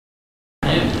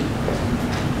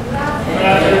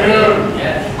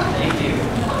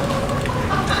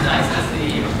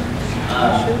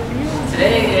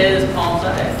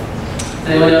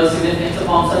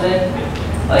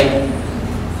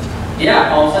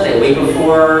Sunday, a week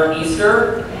before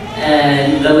Easter,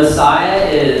 and the Messiah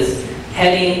is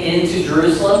heading into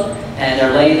Jerusalem, and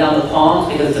they're laying down the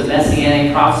palms because it's a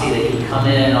messianic prophecy that he would come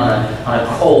in on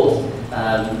a colt,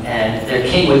 and their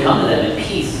king would come to them in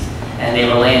peace, and they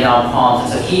were laying down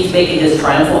palms. And so he's making his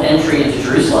triumphal entry into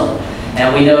Jerusalem,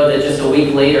 and we know that just a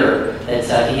week later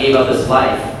that he gave up his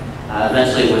life,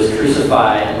 eventually was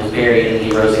crucified and was buried, and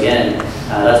he rose again.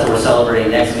 That's what we're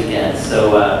celebrating next weekend.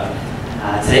 So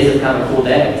today's kind of a cool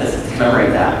day to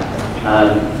commemorate that.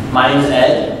 My name's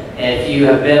Ed. If you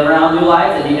have been around New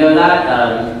Life, then you know that.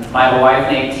 I have a wife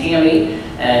named Tammy,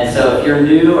 and so if you're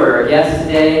new or a guest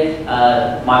today,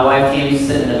 my wife Tammy's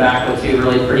sitting in the back with two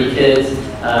really pretty kids.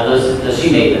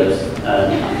 She made those.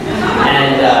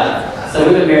 So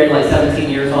we've been married like 17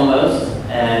 years almost,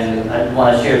 and I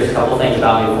want to share just a couple things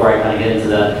about me before I kind of get into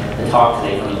the talk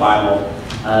today from the Bible.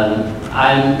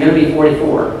 I'm going to be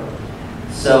 44.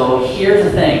 So here's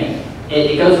the thing.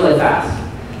 It goes really fast.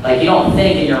 Like, you don't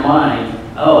think in your mind,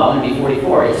 oh, I'm going to be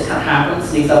 44. It just kind of happens,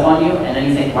 sneaks up on you, and then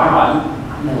you think, wow,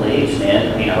 I'm middle-aged,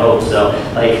 man. I mean, I hope so.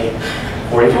 Like,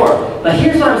 44. But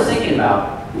here's what I was thinking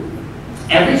about.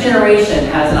 Every generation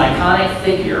has an iconic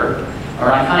figure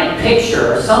or an iconic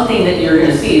picture or something that you're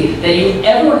going to see that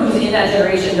everyone who's in that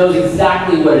generation knows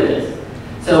exactly what it is.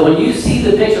 So when you see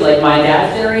the picture, like my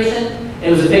dad's generation, it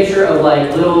was a picture of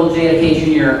like little JFK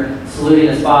Jr. saluting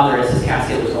his father as his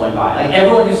casket was going by. Like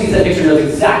everyone who sees that picture knows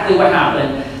exactly what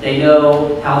happened. They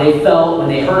know how they felt when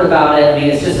they heard about it. I mean,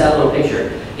 it's just that little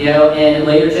picture. You know, in a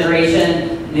later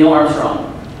generation, Neil Armstrong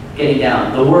getting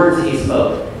down, the words that he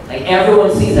spoke. Like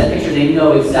everyone sees that picture, they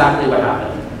know exactly what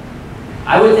happened.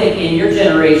 I would think in your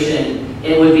generation,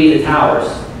 it would be the towers,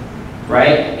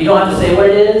 right? You don't have to say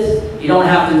what it is. You don't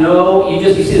have to know.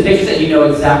 You see the pictures and you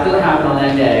know exactly what happened on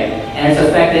that day. And it's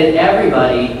affected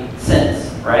everybody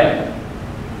since, right?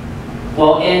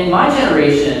 Well, in my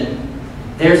generation,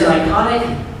 there's an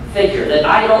iconic figure that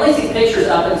I only see pictures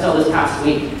up until this past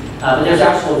week, but there's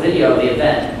actual video of the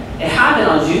event. It happened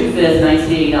on June 5th,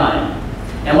 1989.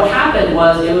 And what happened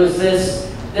was it was this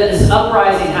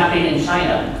uprising happening in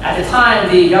China. At the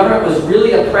time, the government was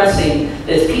really oppressing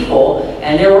its people,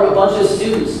 and there were a bunch of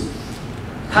students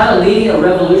kind of leading a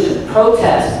revolution,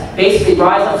 protest, basically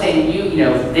rise up saying, you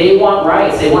know, they want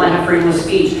rights, they want to have freedom of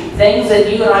speech. Things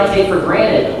that you and I take for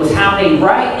granted was happening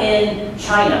right in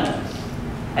China.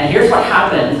 And here's what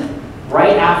happened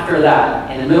right after that.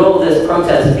 In the middle of this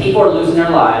protest, people are losing their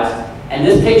lives, and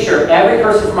this picture, every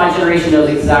person from my generation knows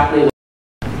exactly what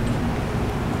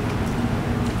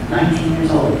 19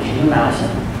 years old, can you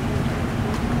imagine?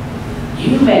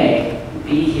 You may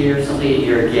be here, somebody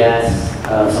you're a guest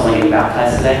of someone getting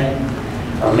baptized today,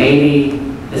 or maybe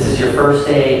this is your first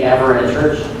day ever in a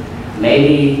church.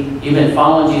 Maybe you've been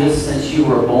following Jesus since you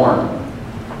were born.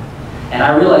 And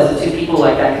I realize that two people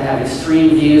like that can have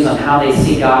extreme views on how they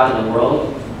see God in the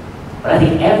world, but I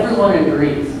think everyone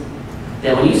agrees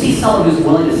that when you see someone who's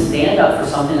willing to stand up for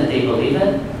something that they believe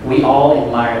in, we all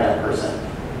admire that person.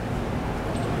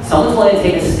 Someone's willing to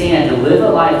take a stand, to live a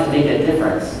life to make a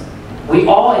difference. We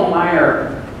all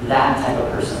admire that type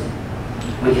of person.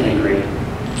 We can agree.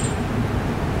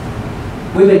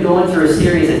 We've been going through a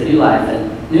series at New Life,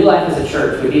 and New Life is a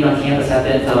church. We've been on campus, have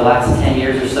been for the last 10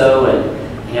 years or so,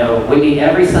 and you know, we meet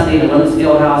every Sunday in the Women's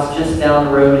Field House just down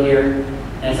the road here,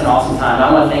 and it's an awesome time.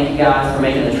 I want to thank you guys for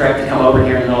making the trek to come over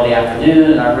here in the middle of the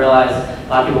afternoon, and I realize a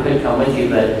lot of people couldn't come with you,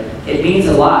 but it means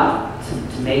a lot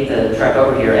to make the trek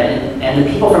over here, and the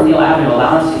people from Neal Avenue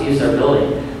allow us to use their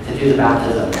building to do the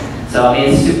baptism. So I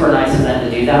mean, it's super nice of them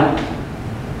to do that.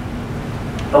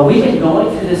 But we've been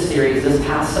going through this series this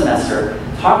past semester,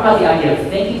 talking about the idea of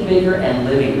thinking bigger and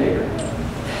living bigger.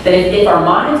 That if our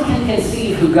minds can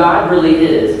conceive who God really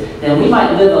is, then we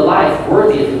might live a life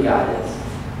worthy of who God is.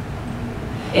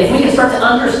 If we can start to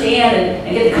understand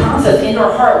and get the concept into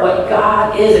our heart what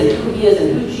God is and who He is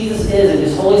and who Jesus is and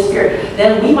His Holy Spirit,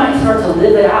 then we might start to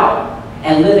live it out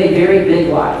and live a very big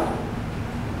life.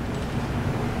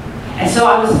 And so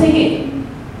I was thinking,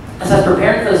 as I was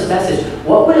preparing for this message,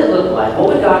 what would it look like? What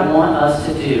would God want us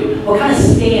to do? What kind of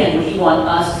stand would He want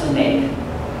us to make?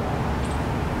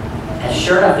 And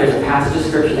sure enough, there's a passage of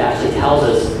Scripture that actually tells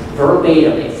us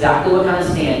verbatim exactly what kind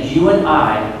of stand you and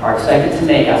I are expected to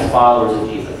make as followers of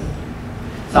Jesus.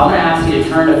 So I'm going to ask you to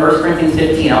turn to 1 Corinthians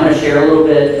 15. I'm going to share a little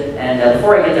bit, and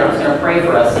before I get there, I'm just going to pray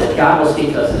for us that God will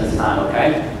speak to us in this time,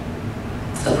 okay?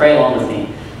 So pray along with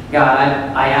me. God,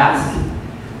 I ask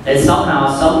that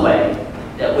somehow, some way,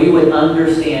 that we would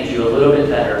understand you a little bit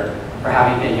better for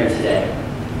having been here today.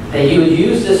 That you would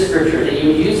use this Scripture, that you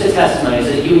would use the testimonies,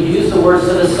 that you would use the words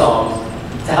of the Psalms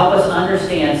to help us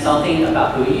understand something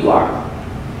about who you are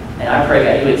And I pray,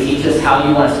 God, you would teach us how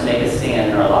you want us to make a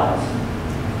stand in our lives.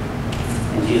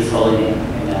 In Jesus' holy name,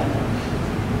 amen.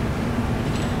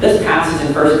 This passage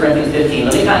in 1 Corinthians 15,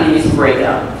 let me kind of give you some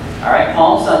breakdown. All right,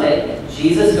 Palm Sunday,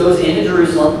 Jesus goes into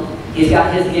Jerusalem. He's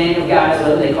got his gang of guys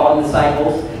with him. They call them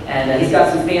disciples. And he's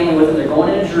got some family with him. They're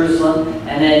going into Jerusalem.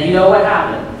 And then you know what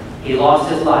happened. He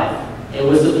lost his life. It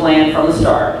was the plan from the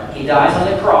start. He dies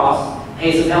on the cross,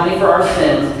 pays the penalty for our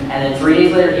sins, and then 3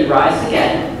 days later he rises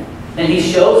again. Then he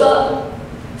shows up,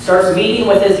 starts meeting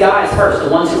with his guys first, the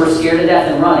ones who were scared to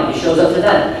death and running. He shows up to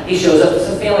them. He shows up to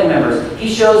some family members. He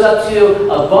shows up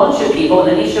to a bunch of people,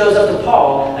 and then he shows up to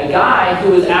Paul, a guy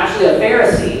who was actually a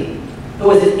Pharisee, who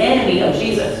was an enemy of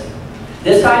Jesus.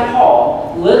 This guy,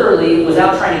 Paul, literally was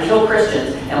out trying to kill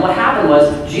Christians, and what happened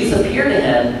was Jesus appeared to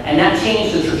him, and that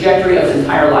changed the trajectory of his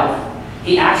entire life.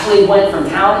 He actually went from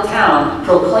town to town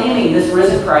proclaiming this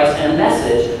risen Christ and a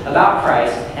message about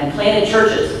Christ and planted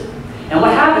churches. And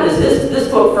what happened is this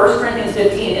book, 1 Corinthians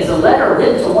 15, is a letter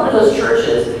written to one of those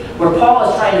churches where Paul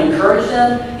is trying to encourage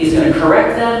them, he's going to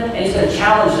correct them, and he's going to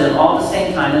challenge them all at the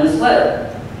same time in this letter.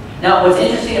 Now, what's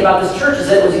interesting about this church is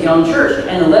that it was a young church,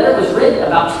 and the letter was written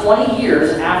about 20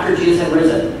 years after Jesus had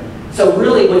risen. So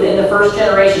really, within the first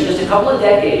generation, just a couple of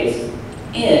decades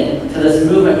into this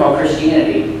movement called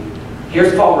Christianity,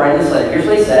 here's Paul writing this letter. Here's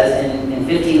what he says in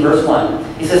 15, verse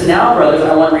 1. He says, "Now, brothers,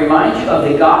 I want to remind you of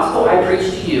the gospel I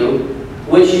preached to you,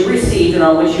 which you received and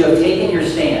on which you have taken your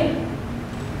stand."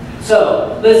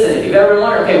 So, listen, if you've ever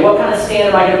wondered, okay, what kind of stand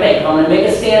am I going to make? If I'm going to make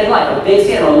a stand in life, a big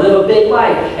stand, I'm going to live a big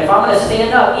life. If I'm going to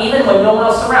stand up, even when no one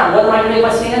else is around, what am I going to make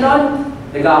my stand on?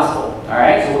 The gospel. All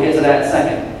right, so we'll get to that in a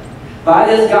second. "By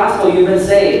this gospel you've been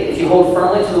saved, if you hold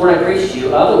firmly to the word I preached to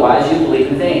you, otherwise you believe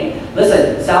in vain."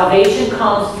 Listen, salvation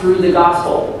comes through the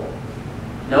gospel.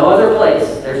 No other place.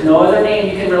 There's no other name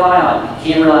you can rely on.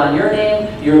 You can't rely on your name,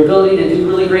 your ability to do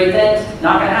really great things.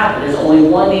 Not going to happen. There's only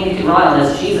one name you can rely on.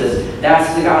 That's Jesus.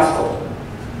 That's the gospel.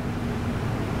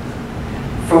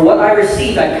 "For what I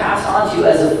received, I passed on to you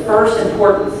as of first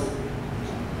importance."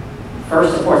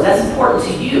 First importance. That's important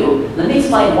to you. Let me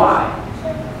explain why.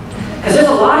 Because there's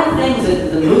a lot of things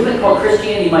that the movement called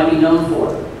Christianity might be known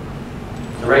for.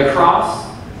 The Red Cross,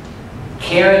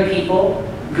 caring people,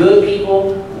 good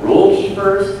people, rule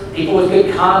keepers, people with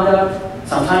good conduct,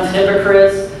 sometimes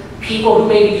hypocrites, people who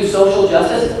maybe do social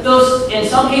justice. Those, in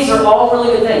some cases, are all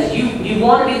really good things. You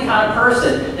want to be the kind of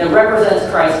person that represents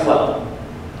Christ well.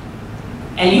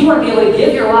 And you want to be able to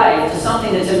give your life to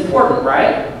something that's important,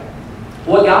 right?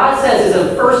 What God says is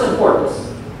of first importance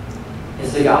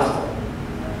is the gospel.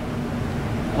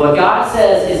 What God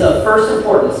says is of first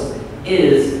importance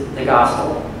is the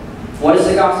gospel. What is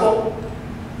the gospel?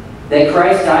 That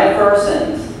Christ died for our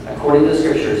sins, according to the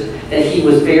Scriptures. That He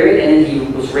was buried and then He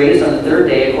was raised on the third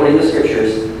day, according to the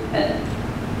Scriptures. And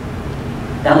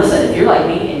now listen, if you're like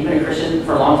me and you've been a Christian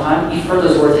for a long time, you've heard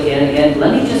those words again and again.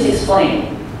 Let me just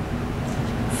explain.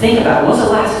 Think about it. When was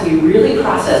the last time you really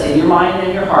processed in your mind and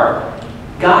in your heart,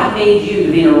 God made you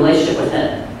to be in a relationship with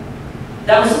Him?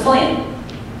 That was the plan.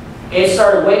 It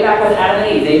started way back with Adam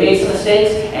and Eve. They made some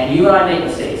mistakes, and you and I make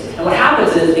mistakes. And what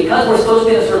happens is, because we're supposed to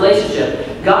be in this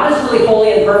relationship, God is really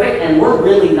holy and perfect, and we're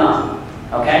really not.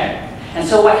 Okay? And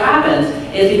so what happens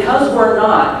is, because we're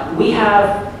not, we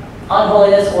have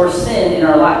unholiness or sin in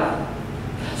our life.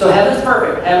 So heaven's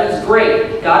perfect. Heaven's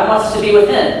great. God wants us to be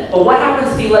within. But what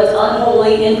happens if He lets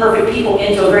unholy, imperfect people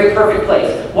into a very perfect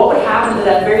place? What would happen to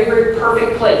that very, very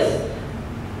perfect place?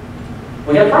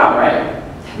 We got a problem, right?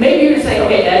 Maybe you're saying,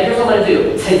 okay, Ed, here's what I'm going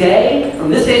to do. Today,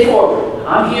 from this day forward,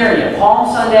 I'm hearing you.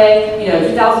 Palm Sunday,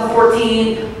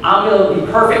 2014, I'm going to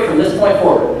be perfect from this point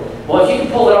forward. Well, if you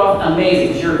can pull it off, amazing,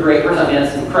 because you're a great person. I mean,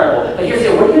 that's incredible. But here's the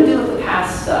deal. What are you going to do with the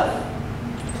past stuff?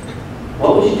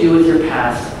 What would you do with your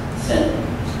past sin?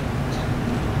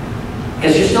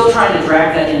 Because you're still trying to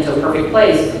drag that into a perfect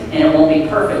place, and it won't be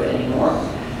perfect anymore.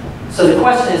 So the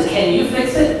question is, can you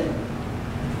fix it?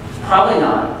 Probably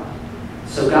not.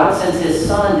 So God sends His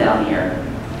Son down here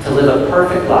to live a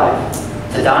perfect life,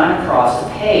 to die on a cross, to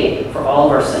pay for all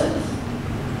of our sins.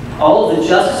 All of the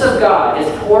justice of God is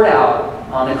poured out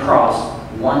on the cross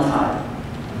one time.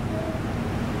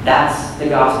 That's the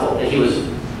gospel, that He was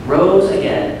rose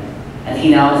again, and He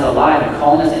now is alive and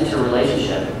calling us into a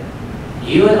relationship.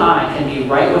 You and I can be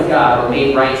right with God, or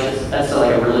made righteous. That's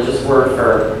like a religious word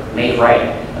for made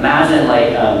right. Imagine like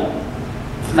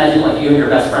you and your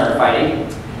best friend are fighting,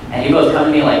 and you both come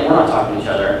to me like, we're not talking to each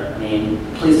other. I mean,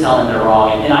 please tell them they're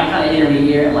wrong. And I kind of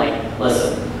intermediate and like,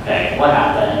 listen, okay, what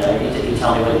happened? You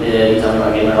tell me what you did, you tell me what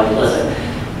I did. Like,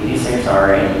 listen, you need to say you're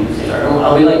sorry, and you say sorry.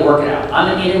 I'll be like, work it out.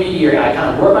 I'm an intermediary. I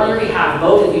kind of work on your behalf,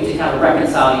 both of you, to kind of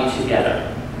reconcile you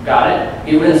together. Got it?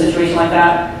 You ever in a situation like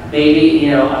that? Maybe,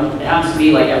 it happens to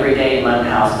be like every day in my own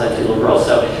house because I have two little girls.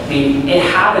 So, it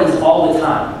happens all the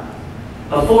time.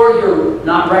 Before you're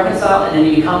not reconciled, and then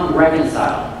you become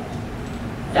reconciled.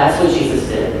 That's what Jesus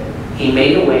did. He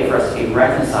made a way for us to be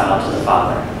reconciled to the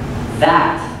Father.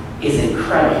 That is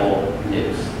incredible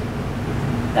news.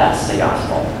 That's the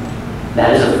gospel.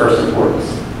 That is of first importance.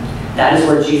 That is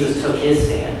where Jesus took his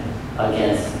stand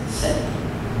against sin.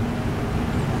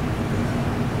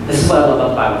 This is what I love about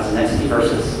the Bible. The next few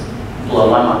verses blow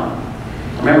my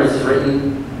mind. Remember, this is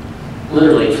written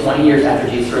literally 20 years after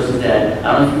Jesus rose from the dead.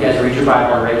 I don't know if you guys read your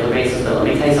Bible on a regular basis, but let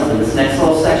me tell you something. This next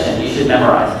little section you should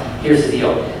memorize. Here's the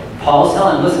deal. Paul's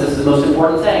telling him, listen, this is the most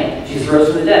important thing. Jesus rose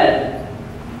from the dead.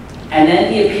 And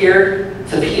then he appeared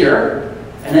to Peter,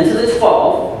 and then to the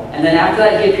 12, and then after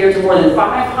that he appeared to more than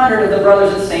 500 of the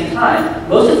brothers at the same time.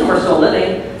 Most of them are still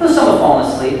living, though some have fallen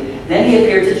asleep. Then he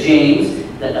appeared to James,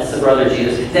 that's the brother of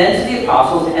Jesus, then to the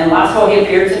apostles, and last of all he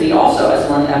appeared to me also as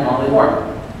one abnormally born.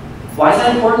 Why is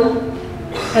that important?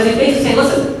 Because he's basically saying,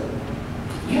 listen,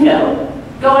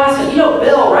 go ask him.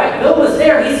 Bill, right? Bill was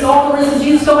there. He saw the risen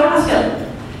Jesus. Go ask him.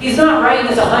 He's not writing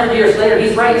this 100 years later.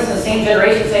 He's writing this in the same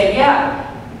generation saying, yeah,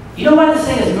 you know why this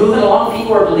thing is moving along?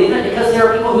 People are believing it because there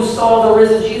are people who saw the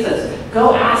risen Jesus.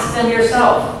 Go ask them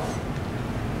yourself.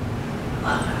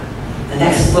 The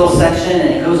next little section, and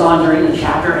it goes on during the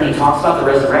chapter, and he talks about the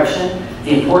resurrection,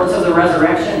 the importance of the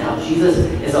resurrection, how Jesus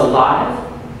is alive,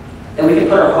 and we can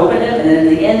put our hope in him. And then at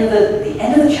the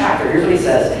end of the chapter, here's what he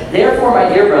says: therefore, my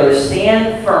dear brothers,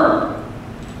 stand firm,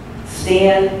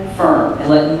 and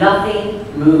let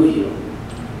nothing move you.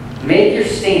 Make your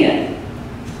stand.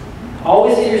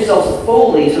 Always give yourselves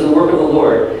fully to the work of the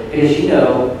Lord, because you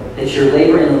know that your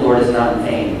labor in the Lord is not in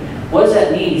vain. What does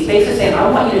that mean? He's basically saying, I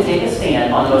want you to take a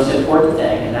stand on the most important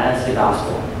thing, and that is the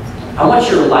gospel. I want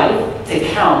your life to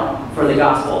count for the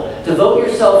gospel. Devote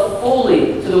yourself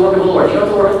fully to the work of the Lord. Do you know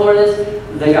what the work of the Lord is?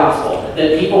 The gospel.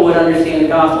 That people would understand the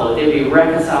gospel, that they would be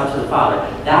reconciled to the Father.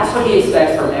 That's what he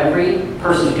expects from every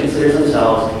person who considers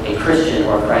themselves a Christian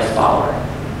or a Christ follower.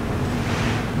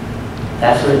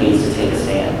 That's what it means to take a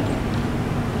stand.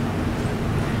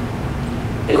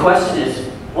 The question is,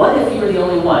 what if you were the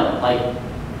only one, like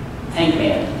Tank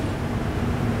Man?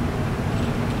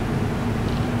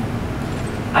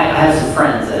 I have some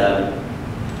friends that,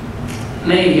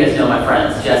 many of you guys know my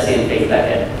friends, Jesse and Faith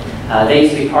Beckett. They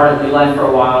used to be part of New Life for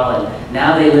a while, and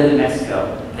now they live in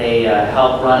Mexico. They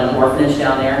help run an orphanage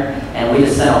down there, and we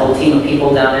just sent a whole team of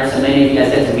people down there, so many of you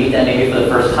guys get to meet them maybe for the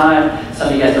first time. Some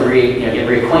of you guys get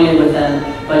reacquainted with them.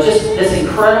 But just this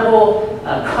incredible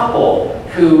couple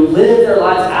who live their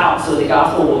lives out so the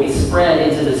gospel will be spread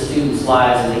into the students'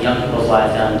 lives and the young people's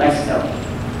lives down in Mexico.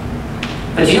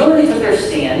 But do you know where they took their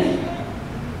stand?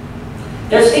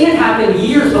 Their stand happened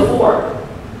years before.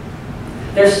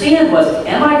 Their stand was,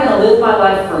 am I going to live my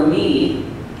life for me,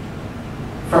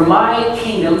 for my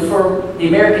kingdom, for the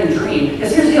American dream?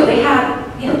 Because here's the deal, they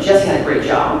had, Jesse had a great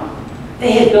job.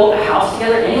 They had built a house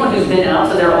together. Anyone who's been out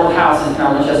to their old house in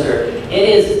town, Winchester, it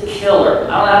is killer. I don't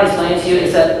know how to explain it to you,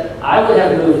 except I would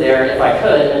have moved there if I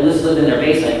could and just lived in their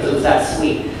basement because it was that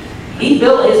sweet. He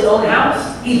built his own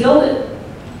house. He built it.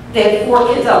 They had 4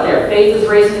 kids out there. Faith was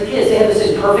raising the kids. They had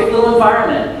this perfect little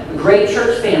environment, a great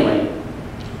church family.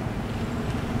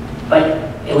 But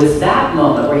it was that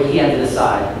moment where he had to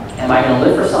decide, am I going to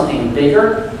live for something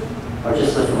bigger or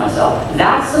just live for myself?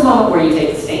 That's the moment where you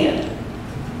take a stand.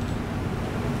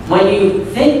 When you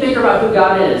think bigger about who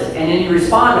God is, and then you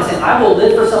respond by saying, I will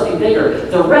live for something bigger,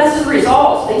 the rest of the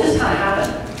results, they just kind of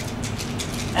happen.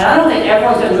 And I don't think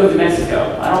everyone's going to move to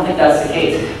Mexico. I don't think that's the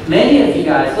case. Many of you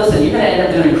guys, listen, you're going to end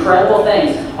up doing incredible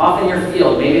things off in your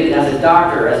field, maybe as a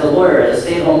doctor, as a lawyer, as a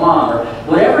stay-at-home mom, or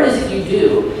whatever it is that you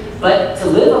do. But to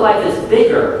live a life that's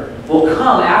bigger will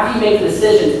come after you make the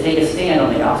decision to take a stand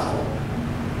on the gospel.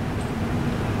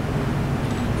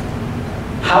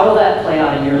 How will that play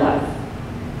out in your life?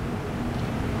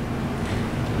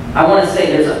 I want to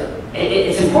say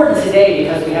it's important today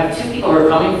because we have 2 people who are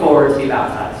coming forward to be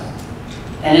baptized.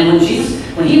 And then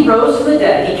when he rose from the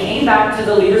dead, he came back to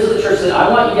the leaders of the church and said, I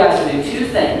want you guys to do 2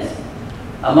 things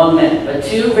among men, but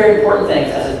 2 very important things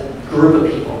as a group of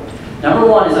people. Number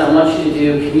 1 is I want you to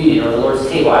do communion or the Lord's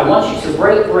table. I want you to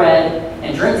break bread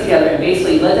and drink together and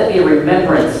basically let that be a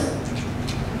remembrance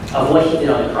of what he did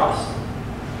on the cross.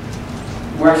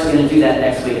 We're actually going to do that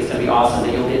next week. It's going to be awesome,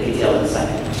 but you'll get details in a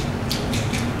second.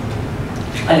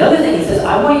 Another thing, he says,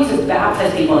 I want you to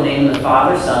baptize people in the name of the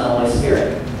Father, Son, and Holy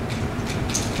Spirit.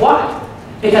 Why?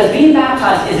 Because being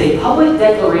baptized is a public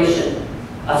declaration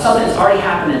of something that's already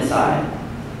happened inside.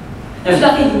 There's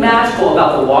nothing magical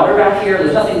about the water back here.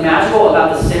 There's nothing magical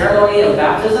about the ceremony of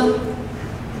baptism.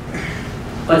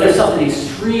 But there's something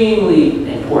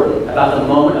extremely important about the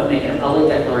moment of making a public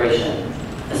declaration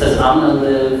that says, I'm going to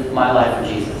live my life for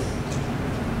Jesus.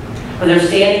 When they're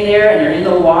standing there and they're in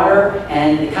the water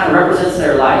and it kind of represents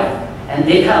their life, and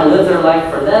they kind of live their life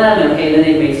for them, and okay, then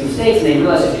they make some mistakes and they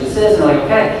realize who Jesus is, and they're like,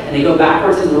 okay, and they go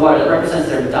backwards into the water. That represents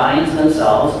they're dying to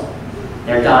themselves,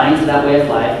 they're dying to that way of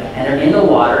life, and they're in the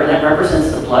water, and that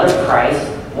represents the blood of Christ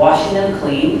washing them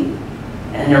clean,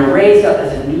 and they're raised up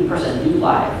as a new person, a new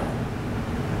life.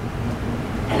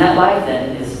 And that life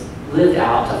then is lived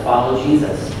out to follow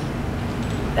Jesus.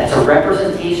 That's a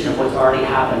representation of what's already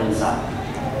happened inside.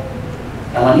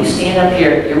 And when you stand up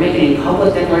here, you're making a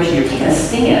public declaration, you're taking a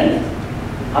stand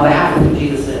on behalf of who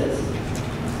Jesus is.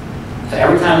 So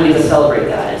every time we get to celebrate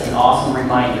that, it's an awesome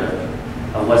reminder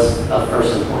of what's of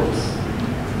first importance.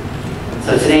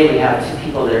 So today we have two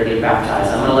people that are getting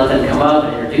baptized. I'm going to let them come up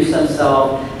and introduce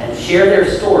themselves and share their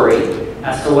story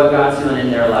as to what God's doing in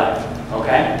their life.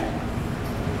 Okay?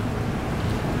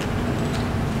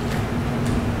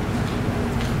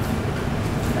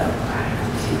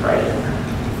 Right in there.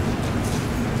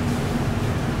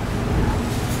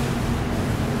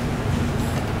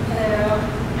 Hello,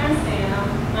 I'm Sam.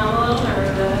 I'm a little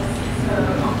nervous, so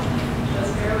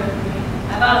just bear with me.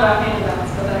 I thought about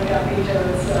handouts, but then I got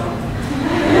vetoed, so.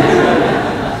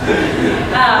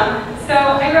 So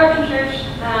I grew up in church.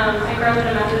 I grew up in a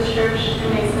Methodist church in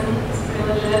Mason. It's pretty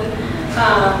legit.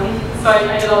 So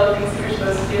I did all the things that you're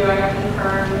supposed to do. I got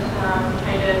confirmed.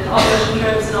 I did all mission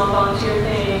trips and all volunteer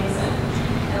things.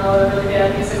 And all the really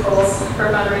bad musicals for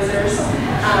fundraisers.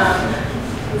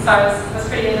 So I was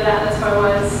pretty into that. That's what I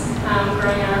was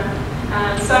growing up.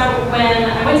 So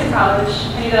when I went to college,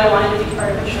 I knew that I wanted to be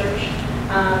part of a church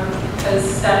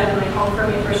because that had been like home for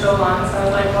me for so long. So I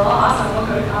was like, well, awesome, we'll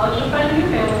go to college and find a new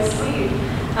family, sweet.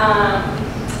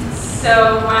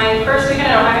 So my first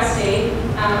weekend at Ohio State,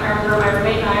 I remember my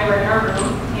roommate and I were in our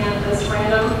room, and this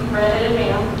random redheaded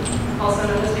man, also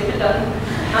known as David Dutton,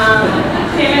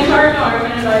 came into our dorm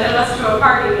and invited us to a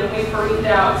party, and we freaked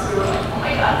out. So we were like, oh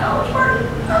my god, college party?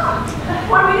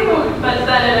 What are we doing? But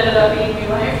then it ended up being New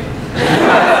Life.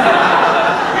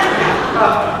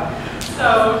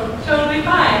 So totally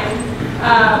fine.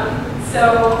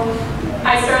 So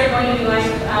I started going to New Life.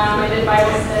 I did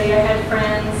Bible study. I had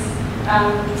friends.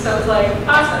 So it was like,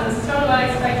 awesome, this is totally what I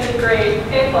expected. Great.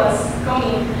 A+, go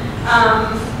me.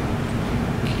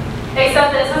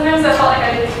 Except that sometimes I felt like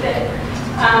I didn't fit.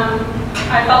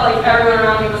 I felt like everyone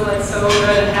around me was like so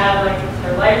good and had like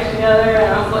their life together,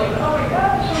 and I was like, oh my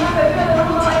gosh, I'm not that good, I don't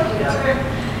have my life together.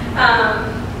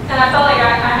 And I felt like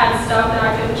I had stuff that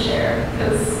I couldn't share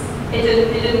because it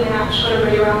didn't match what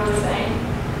everybody around me was saying.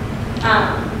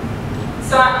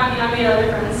 So I made other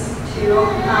friends too.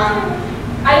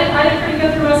 I did pretty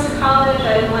good through most of college.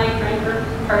 I didn't like drink or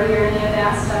party or any of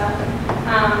that stuff.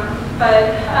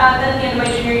 But then at the end of my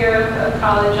junior year of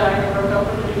college, I broke up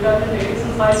with a dude I've been dating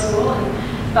since high school and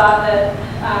thought that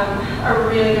a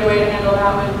really good way to handle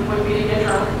that would be to get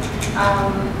drunk.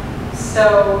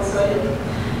 So I did.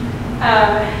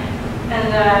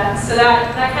 So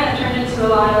that kind of turned into a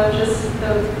lot of just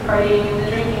the partying and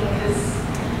the drinking because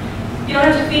you don't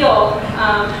have to feel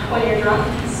when you're drunk.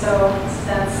 So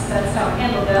that's how I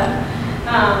handled that.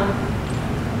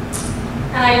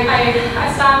 And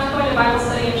I stopped going to Bible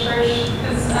study in church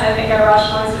because I think I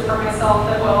rationalized it for myself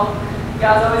that, well,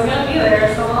 God's always going to be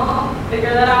there, so I'll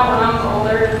figure that out when I'm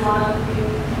older and want to be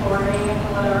boring and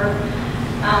whatever.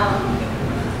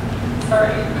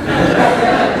 Sorry.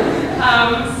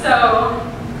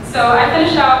 So I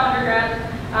finished out undergrad,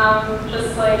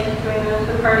 just like doing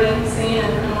the partying scene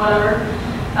and whatever.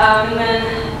 And then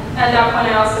at that point,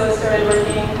 I also started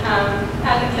working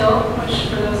at the Kill, which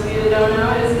for those of you that don't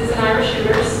know is an Irish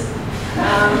Shooters.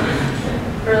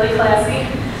 Really classy.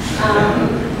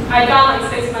 I'd gone like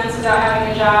 6 months without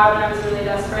having a job, and I was really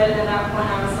desperate. And at that point,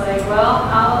 I was like, well,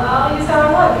 I'll use how I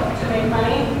look to make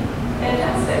money.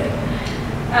 Fantastic.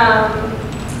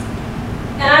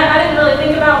 And I didn't really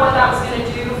think about what that was going to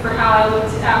do for how I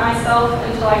looked at myself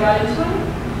until I got into it.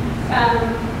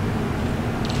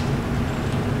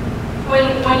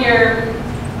 When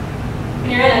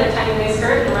you're in a tiny mini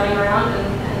skirt and running around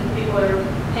and people are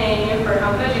paying you for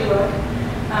how good you look,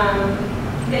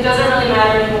 it doesn't really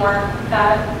matter anymore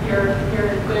that you're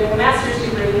getting a master's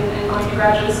degree and going to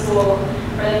graduate school,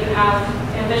 or that you have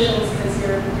ambitions because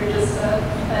you're just a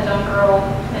dumb girl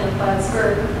in a plaid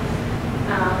skirt.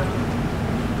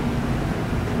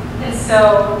 And so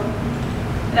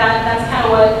that's kind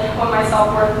of what my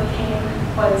self-worth became,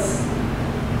 was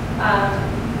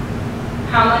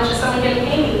how much is someone going to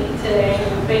pay me today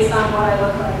based on what I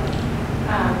look like.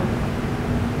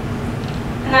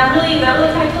 And And that really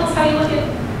kind of kills how you look at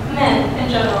men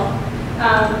in general.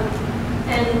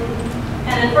 And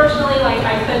unfortunately, like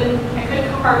I couldn't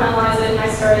compartmentalize it, and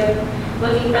I started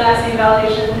looking for that same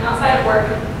validation outside of work.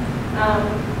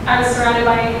 I was surrounded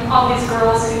by all these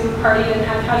girls who partied and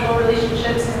had casual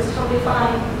relationships, and it was totally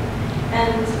fine.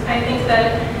 And I think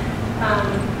that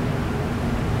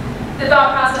the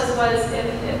thought process was,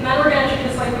 if men were going to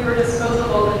treat us like we were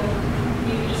disposable, then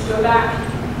you could just go back,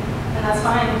 and that's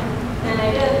fine. And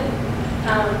I did.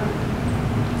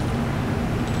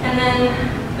 And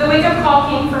then the wake-up call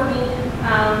came for me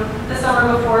the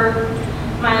summer before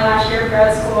my last year of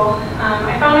grad school.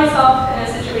 I found myself in a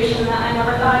situation that I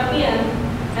never thought I'd be in,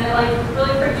 and it like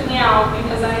really freaked me out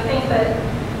because I think that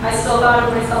I still thought of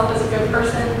myself as a good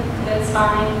person, and it's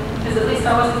fine, because at least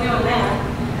I wasn't doing that.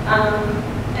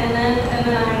 And then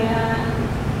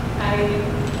I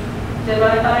did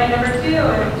what I thought I'd never do,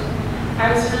 and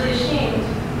I was really ashamed.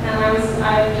 And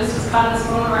I just was caught in this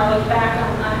moment where I looked back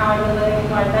on how I'd been living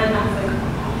who I'd been, and I was like,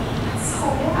 oh, that's so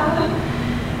bad.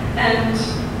 And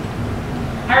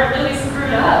I really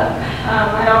screwed up.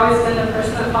 I'd always been the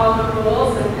person that followed the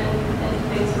rules and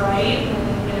things right,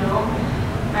 and you know,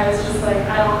 I was just like,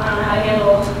 I don't know how to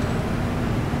handle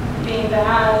being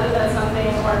bad at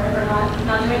something or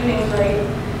not doing things right.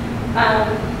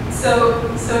 So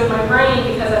in my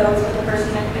brain, because I'd always been the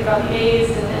person that got the A's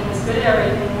and was good at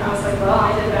everything, I was like, well,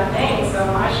 I did bad things, so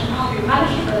I should probably be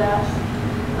punished for that.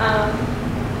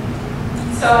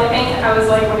 So I think I was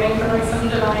like waiting for like some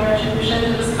divine retribution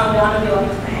to just come down and be like,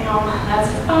 bam,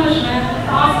 that's your punishment,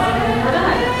 awesome, and we're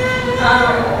done.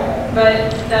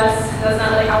 But that's not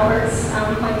really how it works.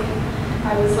 Like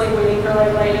I was like waiting for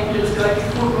like lightning to just be like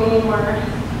boom, or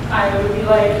I would be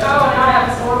like, oh, now I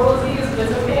have this horrible disease, but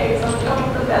it's okay, so I'm going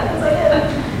for the bad things I did.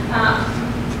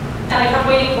 And I kept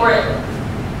waiting for it.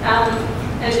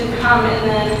 It didn't come, and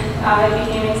then it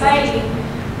became anxiety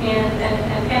and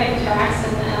panic attacks,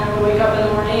 and I would wake up in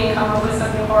the morning and come up with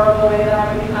something horrible way that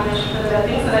I would be punished for the bad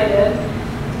things that I did.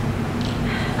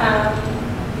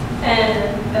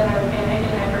 And then I would panic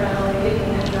and hyperventilate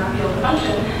and not be able to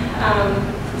function.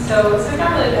 So it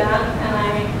got really bad, and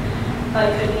I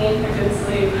couldn't eat, I couldn't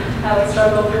sleep. I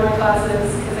struggled through my classes,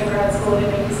 because in grad school they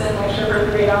make you sit in lecture for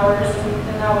 3 hours,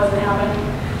 and that wasn't happening.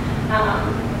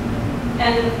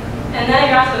 And then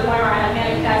I got to the point where I had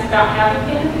panic attacks about having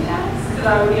panic attacks, because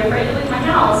I would be afraid to leave my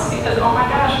house, because oh my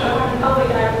gosh, if I went in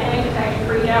public and I have a panic attack and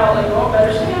freak out, like, well,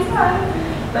 better stay inside.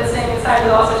 But staying inside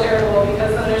is also terrible,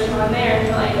 because then there's someone there, and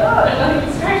you're like, oh, there's nothing to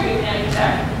distract me, panic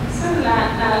attack. So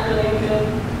not really a good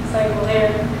cycle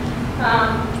there.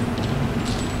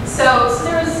 So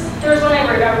there was one night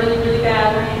where it got really, really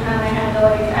bad, and I had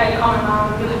to call my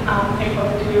mom and be like, think what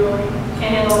to do, like,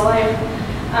 can't handle the life.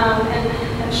 And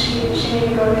she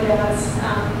made me go to my dad's.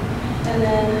 And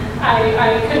then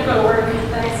I couldn't go to work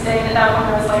the next day, and at that point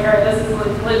I was like, all right, this is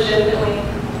legitimately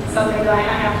something that I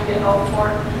have to get help for.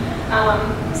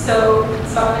 So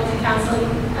I went to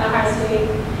counseling at Ohio State,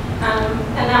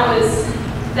 and that was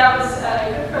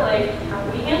good for like a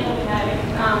week and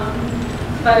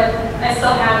but I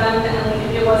still had them, and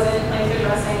like it wasn't like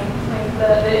addressing like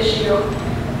the issue.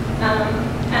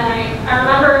 And I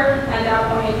remember at that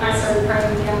point I started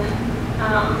praying again,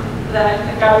 that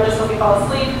if God would just let me fall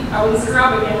asleep, I wouldn't screw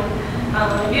up again.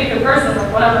 I'd be a good person,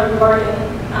 like whatever, you are in.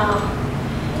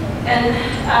 And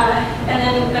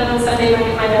then one Sunday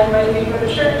my dad invited me to go to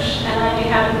church, and I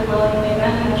hadn't willingly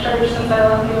been in a church since I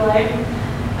left New Life.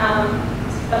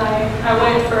 But I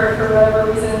went for whatever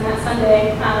reason that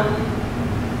Sunday.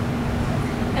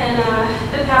 And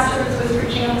the pastor was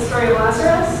preaching on the story of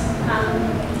Lazarus.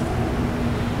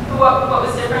 What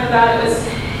was different about it was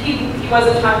he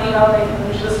wasn't talking about like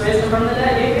when Jesus raised him from the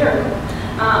dead, a miracle.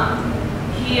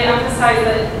 He emphasized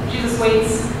that Jesus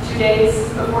waits 2 days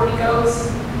before he goes.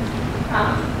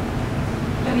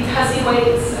 And because he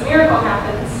waits, a miracle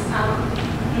happens.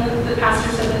 And the pastor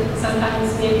said that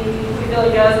sometimes maybe we feel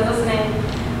like God isn't listening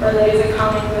or that he isn't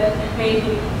coming, but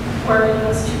maybe we're in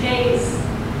those 2 days.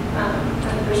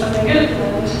 And there's something good at the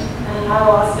end. And I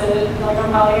lost it, like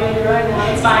I'm probably going to do right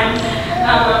now, it's fine.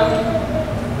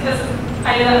 Because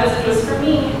I knew that message was for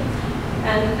me,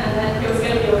 and that it was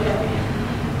going to be okay.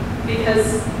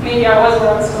 Because maybe I was where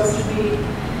I was supposed to be,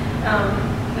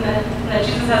 and that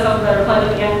Jesus has something better planned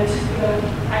at the end, but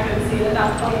I couldn't see it at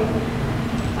that point.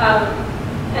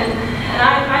 And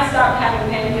I stopped having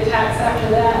panic attacks after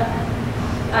that.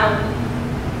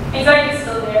 Anxiety is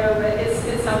still there, but it's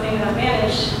something that I've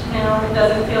managed now. It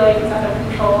doesn't feel like it's out of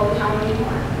control all the time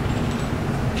anymore.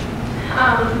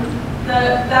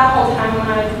 That whole time when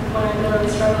I've been really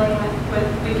struggling with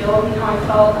the guilt and how I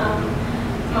felt,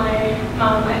 my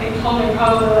mom, I think, told me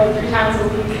probably like 3 times a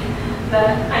week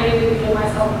that I needed to give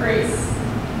myself grace.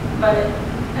 But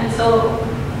until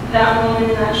that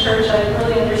moment in that church, I didn't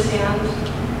really understand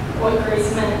what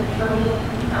grace meant for me.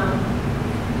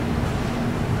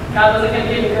 God wasn't going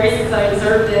to give me grace because I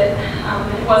deserved it.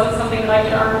 It wasn't something that I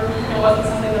could earn, and it wasn't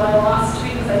something that I lost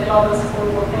because I did all those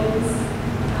horrible things.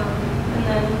 And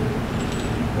then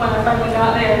when I finally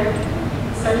got there, it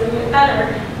started to get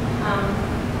better.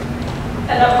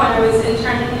 At that point, I was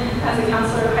interning as a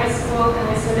counselor at high school, and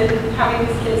I started having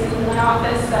these kids come into my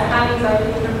office that had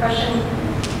anxiety and depression,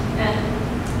 and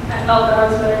I felt that I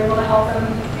was better able to help them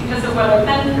because of what I've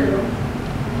been through.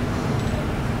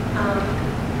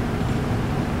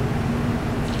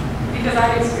 Because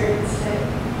I experienced it.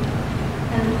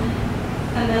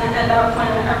 And then at that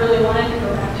point, I really wanted to go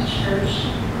back to church.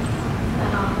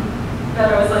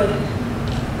 But I was like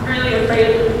really afraid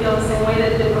it would feel the same way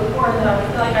that it did before, and that I would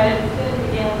feel like I didn't fit it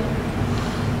again.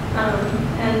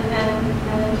 And then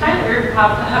Tyler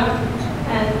popped up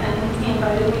and he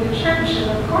invited me to church,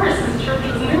 and of course his church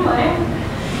was New Life.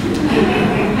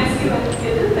 I see what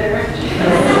you did there.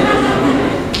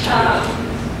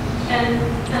 And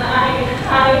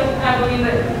I believe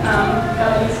that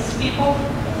God uses people,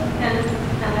 and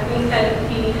I think that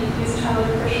He used Tyler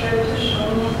for sure to show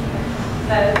me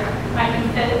that I can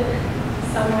fit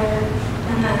somewhere,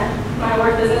 and that my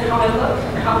worth isn't how I look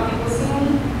or how people see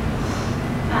me,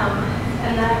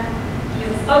 and that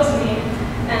Jesus loves me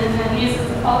and uses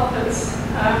all of those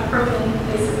broken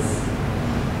places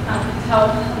to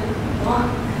help other people on.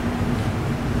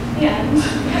 The end.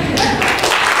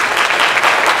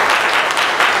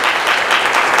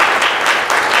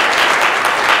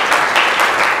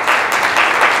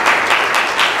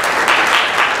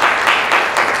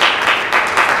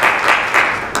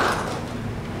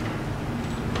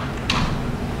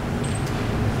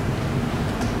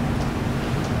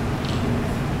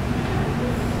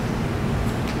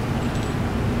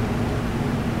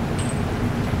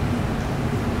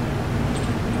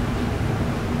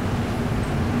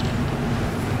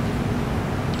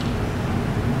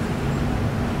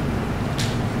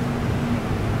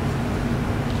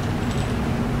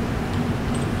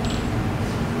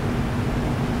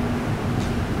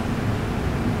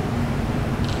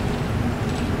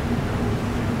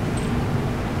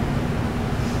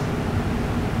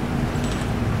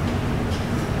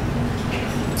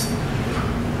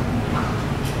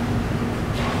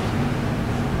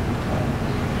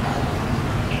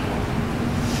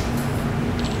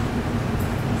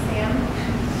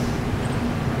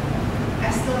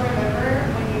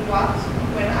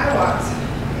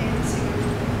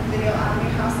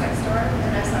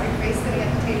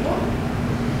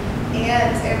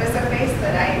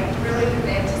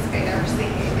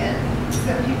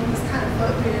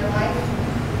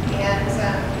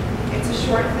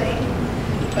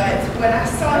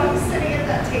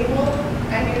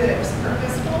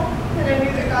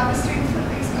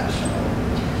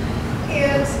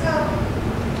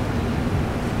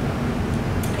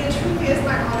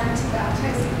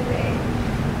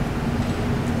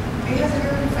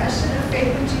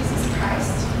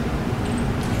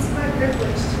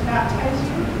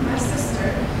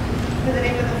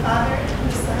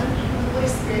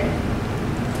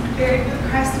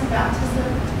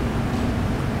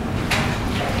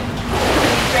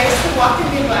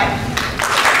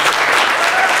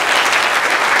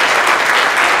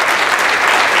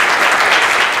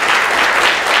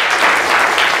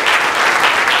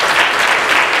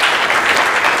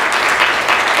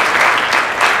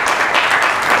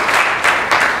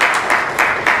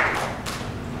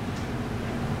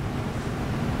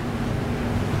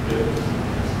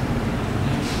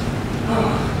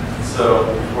 So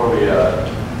before we,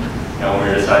 when we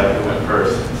were deciding who went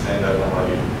first, Sandy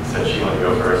said she wanted to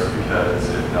go first because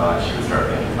if not, she would start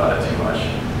thinking about it too much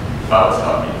if I was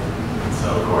talking. So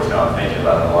of course now I'm thinking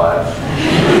about it a lot.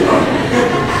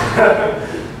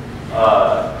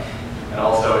 And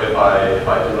also if I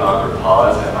do an awkward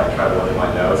pause and I try to look at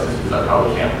my notes, it's because I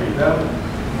probably can't read them.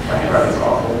 My handwriting's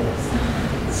awful.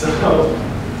 So,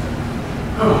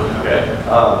 okay.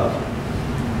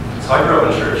 So I grew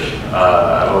up in church.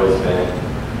 I've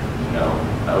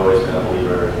always been a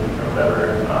believer or whatever.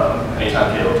 Anytime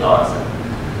Caleb talks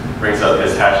and brings up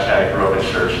his hashtag grew up in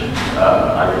church,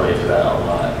 I relate to that a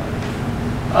lot.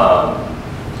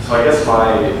 So I guess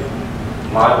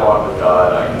my walk with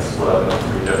God, I can split up into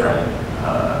 3 different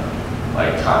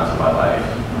times of my life.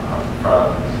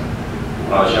 From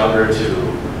when I was younger to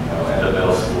end of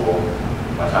middle school,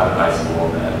 my time in high school,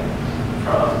 and then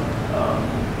from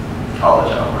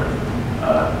college onward.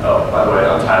 Oh, by the way,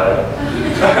 I'm Tyler.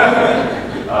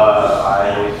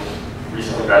 I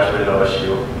recently graduated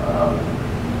OSU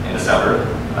in December.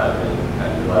 I've been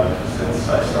at New Life since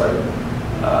I started.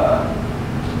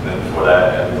 And then before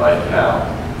that, at New Life now.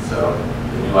 So,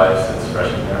 New Life since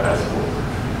freshman year of high school.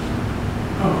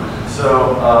 So,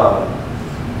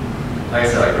 like I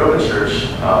said, I grew up in church.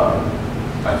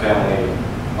 My family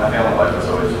life was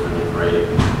always really great.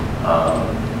 I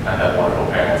had wonderful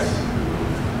parents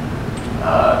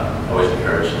who always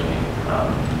encouraged me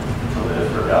to live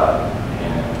for God.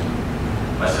 And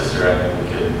my sister, I think we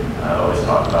could always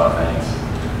talk about things.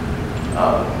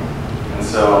 And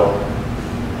so,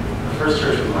 the first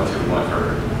church we went for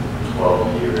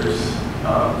 12 years,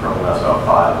 from when I was about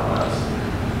 5 to when I was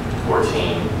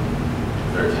 14,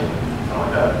 13, something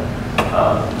like that.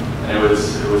 And it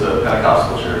was a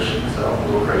Pentecostal church, so a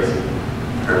little crazy.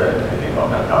 Heard anything about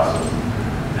Pentecostals.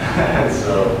 And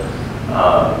so,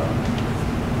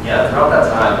 yeah, throughout that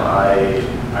time,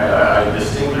 I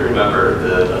distinctly remember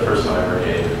the first time I ever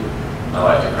gave my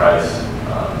life to Christ,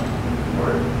 or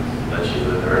that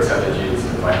Jesus, or accepted Jesus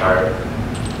in my heart.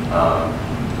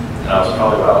 And I was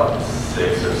probably about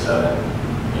 6 or 7. Me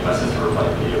and my sister were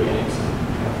playing video games. And,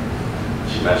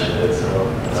 she mentioned it, so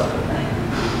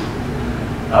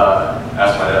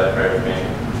asked my dad to pray with me.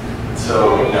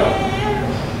 So,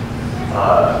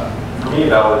 for me,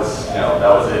 that was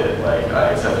it. Like,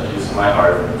 I accepted Jesus in my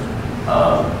heart. I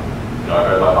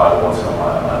read my Bible once in a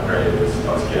while. I prayed as a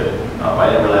kid. I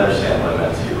didn't really understand what it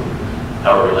meant to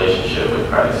have a relationship with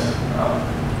Christ.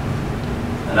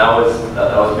 And that was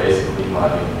basically my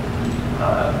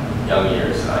young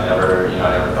years. I never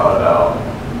thought about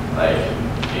like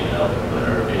being in a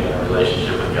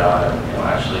relationship with God.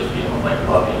 Actually feeling like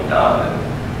loving God, and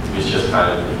he was just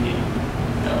kind of the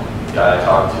guy I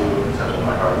talked to, accepted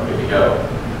my heart, good to go.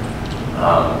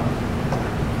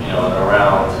 And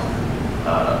around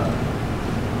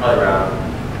probably around a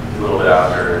little bit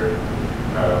after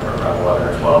around 11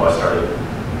 or 12, I started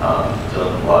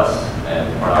dealing with lust and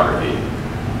pornography,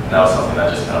 and that was something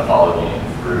that just kind of followed me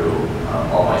through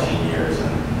all my teen years.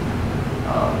 And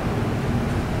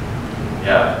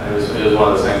yeah, it was one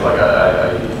of those things. Like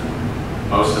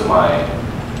most of my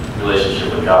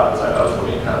relationship with God was I was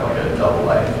living kind of like a double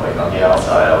life. Like on the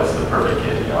outside, I was the perfect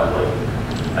kid. I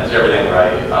did everything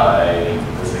right. I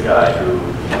was the guy who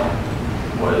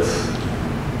was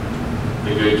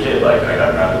the good kid. Like I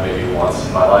got grounded maybe once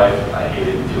in my life. I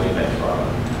hated doing things wrong.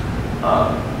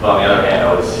 But on the other hand, I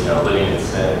was living in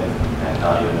sin and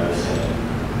not even noticing it.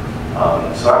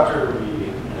 So after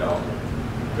we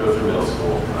go through middle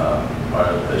school,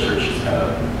 the church just kind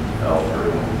of fell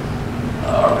through.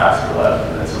 Our pastor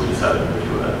left, and so we decided to move to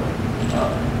a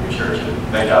new church. And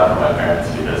thank God for my parents,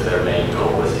 because their main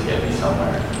goal was to get me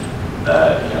somewhere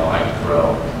that I could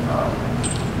grow,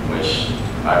 which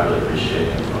I really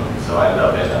appreciate. So I ended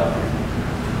up in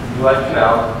New Life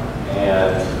Canal,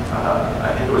 and I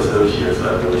think it was those years that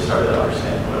I really started to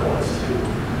understand what it was to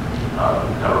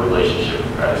have a relationship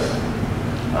with Christ.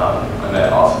 I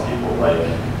met awesome people like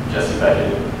Jesse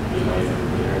Beckett, who's my youth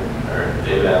group leader, or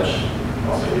David Emsch,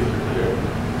 also youth group leader,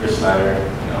 Chris Snyder,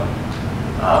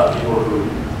 people who,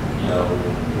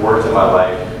 worked in my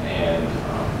life and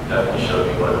definitely showed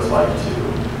me what it was like to,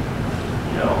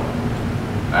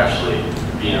 actually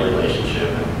be in a relationship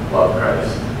and love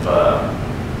Christ. But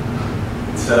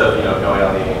instead of, going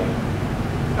on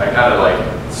I kind of like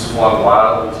swung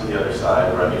wildly to the other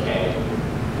side where I became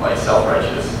like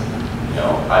self-righteous.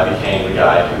 I became the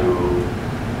guy who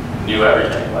knew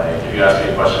everything. Like, if you ask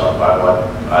me a question about the Bible,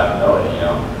 I don't know it,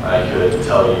 I could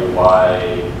tell you why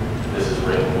this is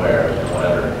written where,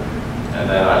 whatever. And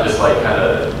then I just like kind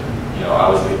of, I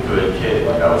was the good kid.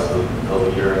 Like, I was the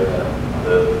leader in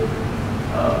the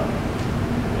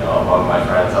among my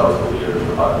friends, I was the leader of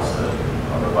the Bible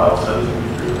studies and we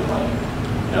grew. And like,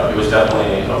 it was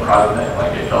definitely a pride thing.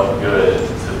 Like, it felt good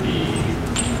to be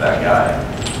that guy.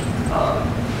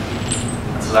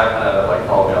 So that kind of like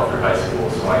followed me all through high school.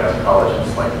 So when I got to college, I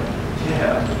was like,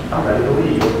 yeah, I'm ready to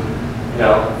leave.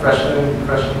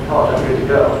 Freshman college, I'm good to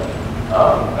go. I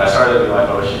started at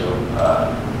newlife-osu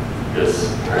because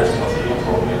Chris, once I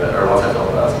told him I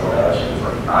was going out, she was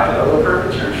like, I know the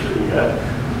perfect church for you guys.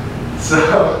 So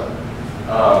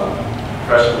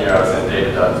freshman year, I was in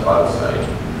David Dunn's Bible study,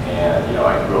 and I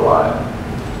grew a lot.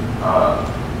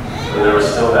 But there was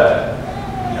still that,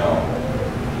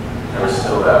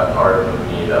 part of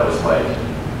me that was like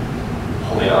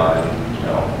holding on and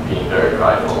being very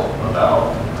prideful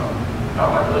about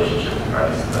my relationship with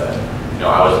Christ. That I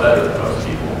was better than most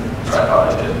people, or I thought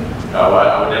I did. I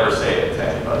would never say it to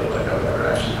anybody. Like, I would never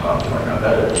actually come up and be like, I'm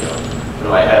better. But in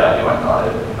my head, I knew I thought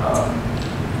it.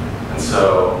 And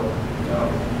so,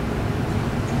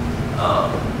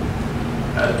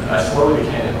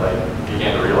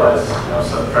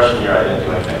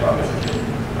 as a kid,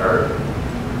 or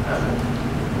as a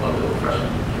little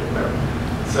freshman kid, whatever.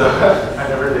 So I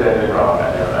never did anything wrong. I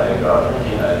didn't go out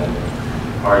drinking. I didn't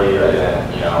party. I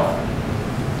didn't,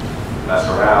 mess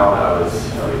around. I was, a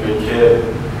good kid.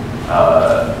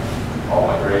 All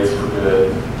my grades were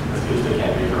good, as good as they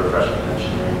can be for a freshman in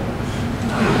engineering.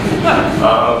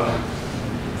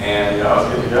 And I was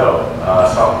good to go.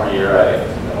 Sophomore year, I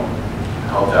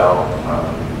helped out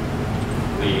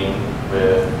leading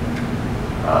with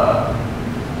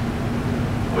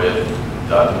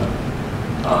Dutton.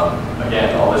 Again,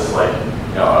 all this I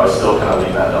was still kind of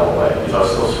leading that double way because I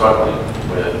was still struggling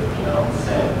with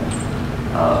sin.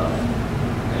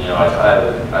 And I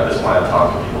just wanted to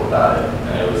talk to people about it,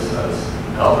 and I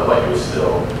felt like it was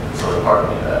still sort of part of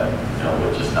me that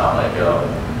would just not let go.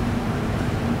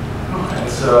 And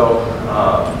so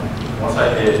once I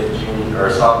hit junior or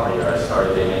sophomore year, I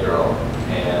started dating a girl,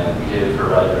 and we dated for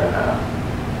about a year and a half.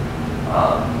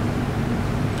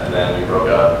 And then we broke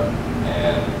up,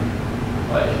 and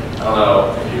I don't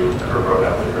know if you ever broke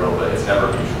up with a girl, but it's never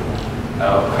mutual.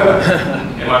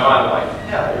 In my mind, I'm like,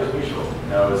 yeah, it was mutual.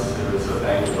 It was a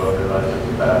thing. We both realized it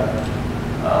was bad.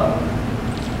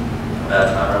 Bad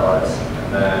time in our lives. And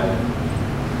then,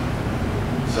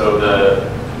 so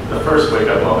the first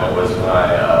wake-up moment was when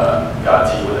I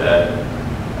got tea with Ed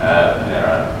at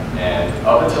Panera. And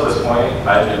up until this point,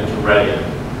 I'd been dreading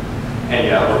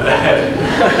hanging out with Ed.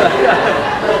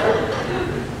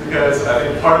 Because I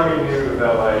think part of me knew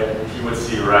that he would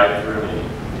see right through me.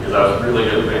 Because I was really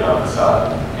good at being on the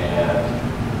side. And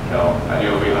I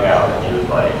knew if we hung out and he was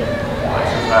like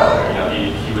Tyler,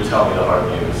 he would tell me the hard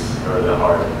news or the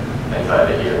hard things I had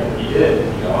to hear, and he did.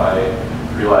 I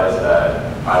realized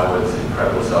that I was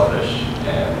incredibly selfish,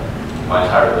 and my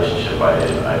entire relationship I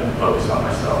focused on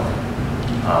myself,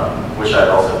 which I've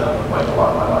also done with a lot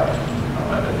of my life.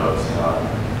 I've been focusing on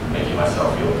making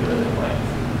myself feel good, and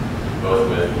both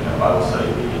with Bible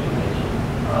study, reading, and making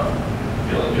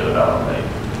feeling good about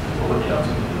people looking up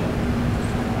to me.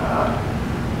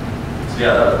 So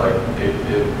yeah, that was it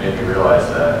made me realize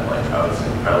that I was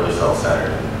incredibly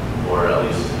self-centered, or at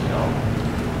least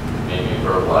made me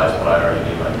verbalize what I already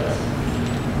knew, I guess.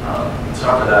 So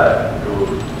after that,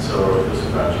 so this was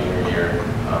around junior year,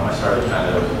 I started kind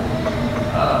of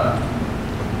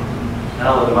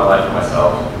living my life for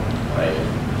myself. I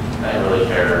didn't really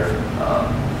care.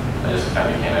 I just kind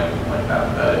of became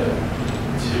apathetic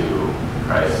to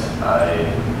Christ. I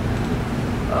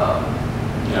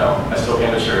still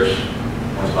came to church,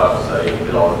 went to Bible study,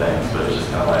 did all the things, but it was just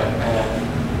kind of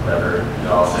whatever.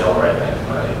 I'll say all the right things,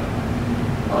 but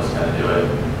I'll just kind of do it.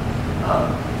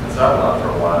 And so I went on for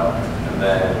a while, and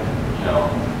then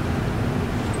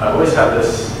I've always had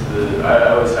this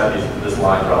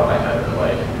line drawn in my head that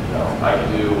I can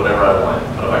do whatever I want,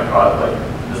 but if I cross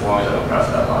as long as I don't cross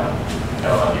that line. I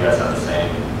don't know if you guys have the same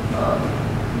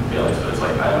feelings, but it's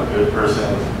I'm a good person.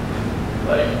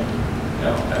 I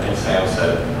think Sam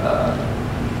said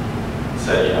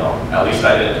at least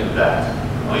I didn't do that.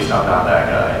 At least I'm not that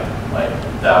guy.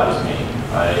 That was me.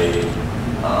 I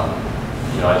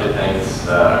did things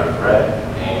that I regret,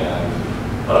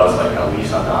 but I was at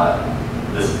least I'm not,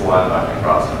 this is the line I'm not going to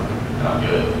cross, and I'm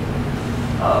good.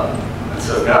 And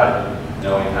so God,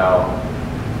 knowing how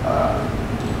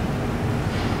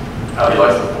he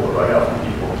likes to pull the rug out from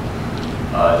people,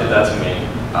 did that to me.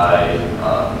 I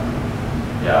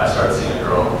started seeing a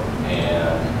girl,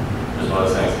 and it was one of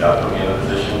those things, God put me in a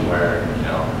position where,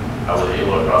 I was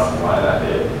able to cross the line, and I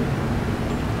did.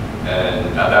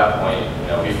 And at that point,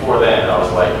 before then, I was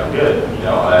I'm good,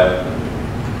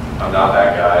 I'm not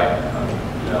that guy,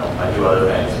 I do other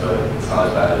things, but it's not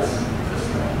as bad as this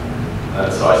thing.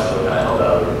 And so I still kind of held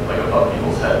out above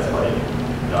people's heads, I'm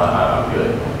good, I'm a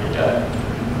good guy.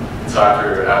 So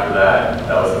after that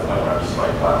was the point where I'm just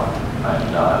wow, I'm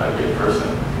not a good person.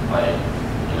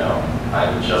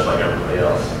 I'm just like everybody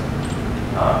else.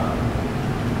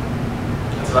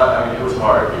 And so that, it was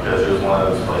hard because it was one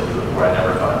of those places where I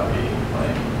never thought I would be.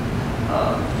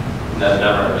 Never in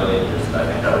a million years did I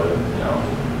think I would,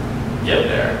 get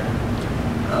there.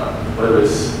 But it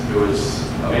was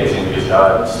amazing because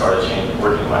God started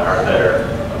working in my heart there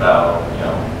about,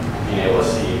 being able to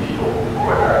see people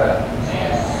where they're at,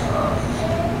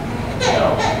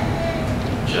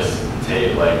 and just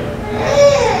take he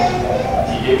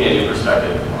gave me a new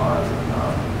perspective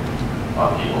on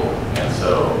people, and so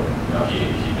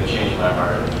he's been changing my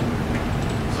heart.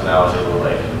 So now I was able to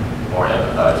more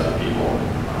empathize with people.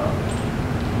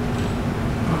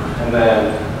 And then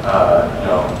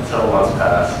several months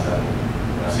passed,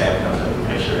 and Sam comes into the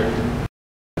picture.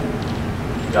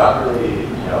 God really,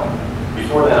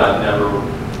 before then I'd never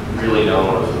really known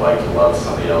what it was like to love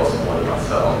somebody else more than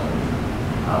myself.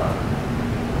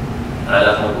 And I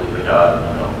definitely believe that God,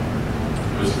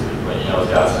 it was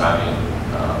God's timing.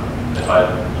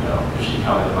 If she'd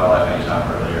come into my life anytime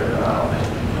earlier, then I don't think,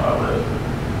 I would have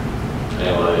been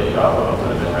able to, I would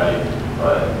have been ready.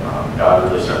 But God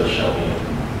really started to show me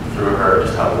through her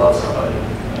just how to love somebody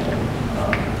and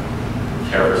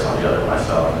care for somebody other than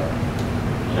myself.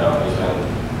 He's been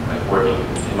like working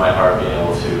in my heart, being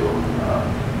able to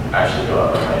actually go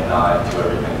out and not do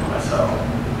everything for myself.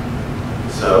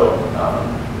 So,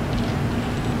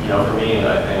 for me,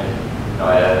 I think,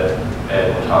 Ed,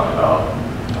 when we talked about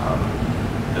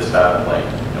this battle, like,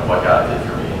 what God did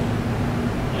for me.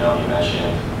 He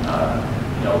mentioned,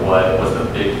 what was the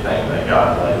big thing that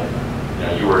God, like,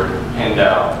 you were pinned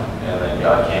down, and then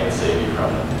God came and saved you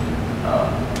from it.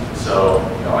 So,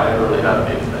 I never really had a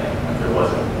big thing. Like, there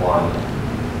wasn't one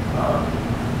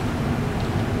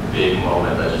big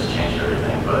moment that just changed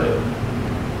everything, but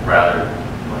rather,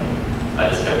 like, I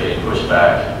just kept getting pushed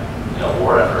back,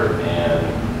 war effort, and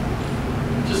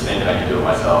just thinking I could do it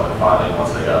myself. And finally,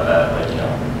 once I got that,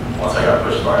 once I got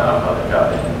pushed far enough, I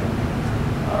got in.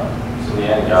 So in the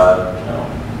end, God, I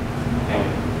think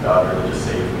God really just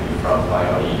saved me from my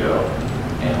own ego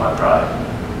and my pride.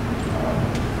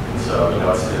 So,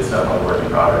 it's definitely a work in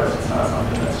progress. It's not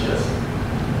something that's just,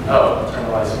 turn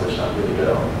the light switch, I'm good to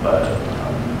go. But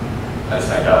I just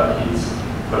thank God that He's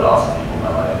put awesome people in my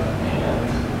life and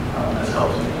has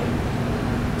helped me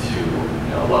to,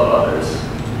 love others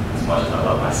as much as I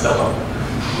love myself.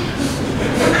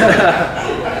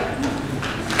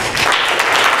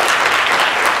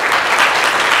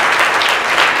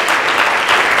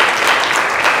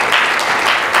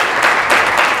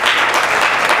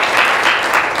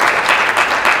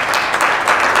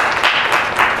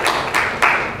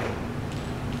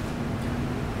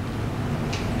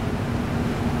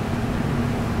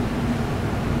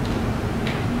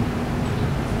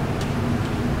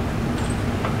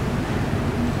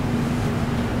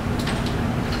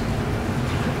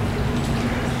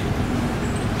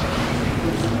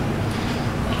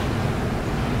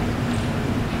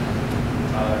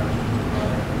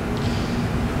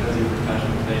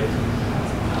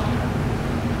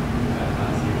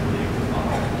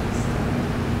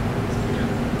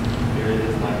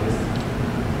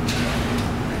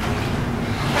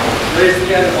 Raise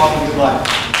together and walk into life.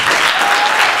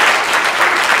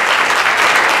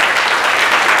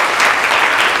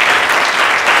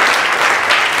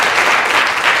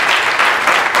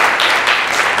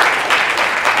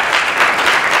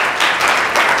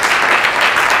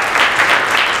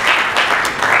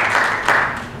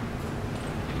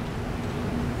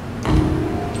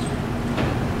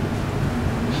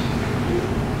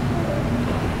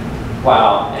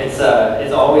 Wow,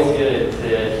 it's always good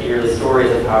to hear the stories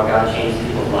of how God changed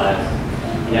people's lives.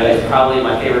 It's probably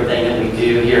my favorite thing that we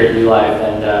do here at New Life,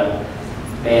 and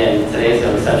man, today's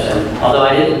no exception. Although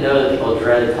I didn't know that people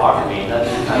dreaded talking to me, that's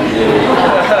kind of new.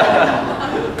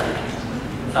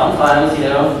 Sometimes, if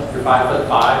you're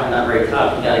 5'5" and not very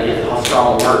tough, you gotta get a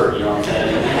strong word, you know what I'm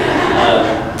saying?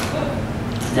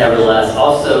 Nevertheless,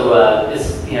 also,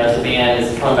 as the band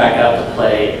is coming back out to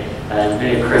play, and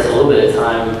giving Chris a little bit of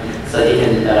time so he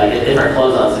can get different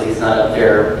clothes on so he's not up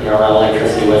there, around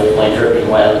electricity with playing dripping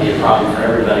wet. It'll be a problem for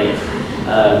everybody.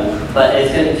 But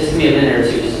it's going to just be a minute or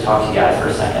two just to talk to you guys for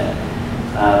a second.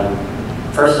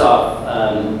 First off,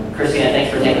 Christina,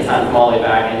 thanks for taking the time to come all the way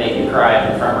back and make me cry up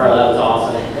in front row. That was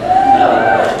awesome.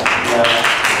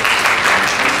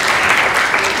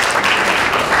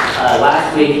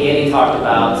 Last week, Andy talked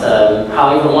about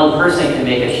how even one person can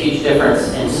make a huge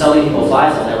difference in so many people's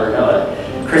lives they'll never know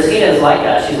it. Christina is like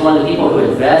that. She's one of the people who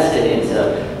invested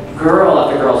into girl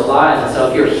after girl's lives. And so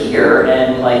if you're here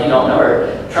and you don't know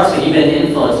her, trust me, you've been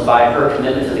influenced by her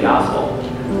commitment to the gospel.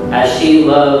 As she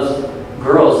loves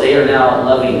girls, they are now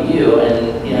loving you.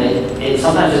 And it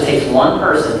sometimes just takes one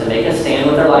person to make a stand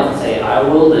with their life and say, I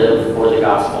will live for the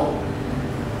gospel.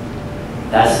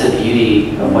 That's the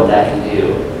beauty of what that can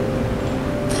do.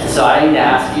 And so I need to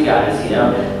ask you guys,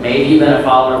 maybe you've been a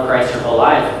follower of Christ your whole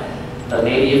life, but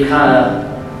maybe you've kind of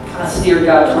steered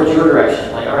God towards your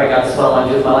direction. Like, all right, God, this is what I want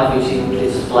to do with my life. Would you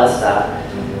just bless that?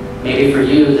 Maybe for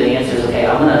you, the answer is, okay,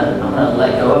 I'm gonna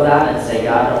let go of that and say,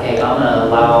 God, okay, I'm gonna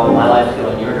allow my life to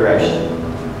go in your direction.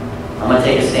 I'm gonna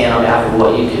take a stand on behalf of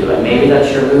what you do, and maybe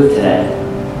that's your move today.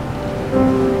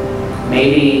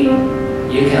 Maybe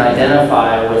you can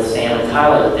identify with Sam and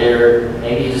Tyler that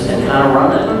maybe you've just been kind of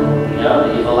running.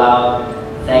 That you've allowed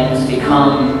things to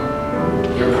become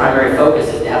your primary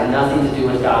focus that have nothing to do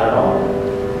with God at all.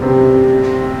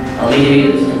 Let me give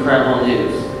you some incredible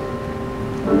news.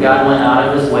 God went out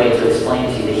of his way to explain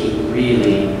to you that he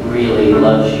really, really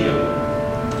loves you.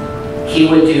 He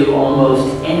would do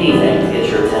almost anything to get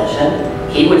your attention.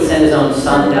 He would send his own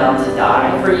son down to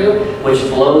die for you, which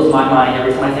blows my mind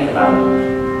every time I think about it.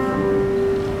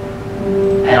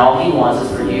 And all he wants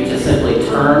is for you to simply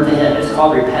turn to him. It's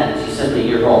called repentance.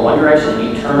 You're going one direction, and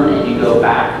you turn and you go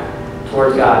back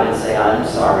towards God and say, I'm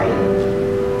sorry.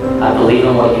 I believe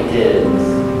in what you did.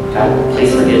 God,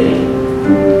 please forgive me.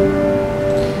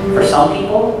 For some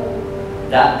people,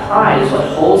 that pride is what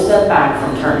holds them back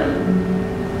from turning.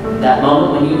 That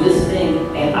moment when you just think,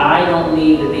 and I don't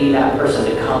need to be that person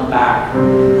to come back.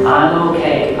 I'm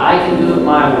okay. I can do it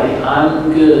my way.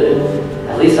 I'm good.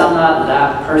 At least I'm not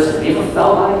that person. Have you ever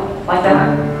felt like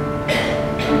that?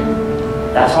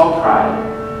 That's all pride.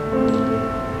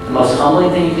 The most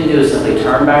humbling thing you can do is simply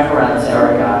turn back around and say, all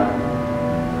right, God,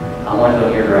 I want to go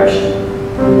in your direction.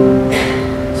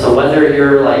 So whether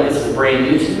you're like, this is brand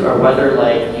new to you, or whether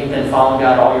like you've been following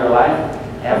God all your life,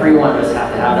 every one of us have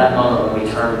to have that moment when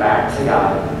we turn back to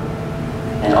God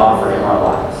and offer him our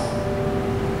lives.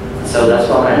 So that's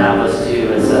what I'm going to have us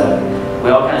do is we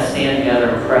all kind of stand together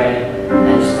and pray.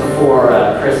 And just before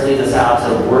Chris leads us out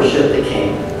to worship the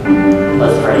King,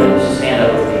 let's pray. Just stand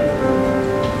up with me.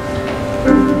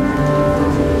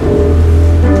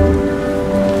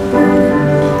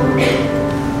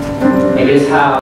 Maybe it's how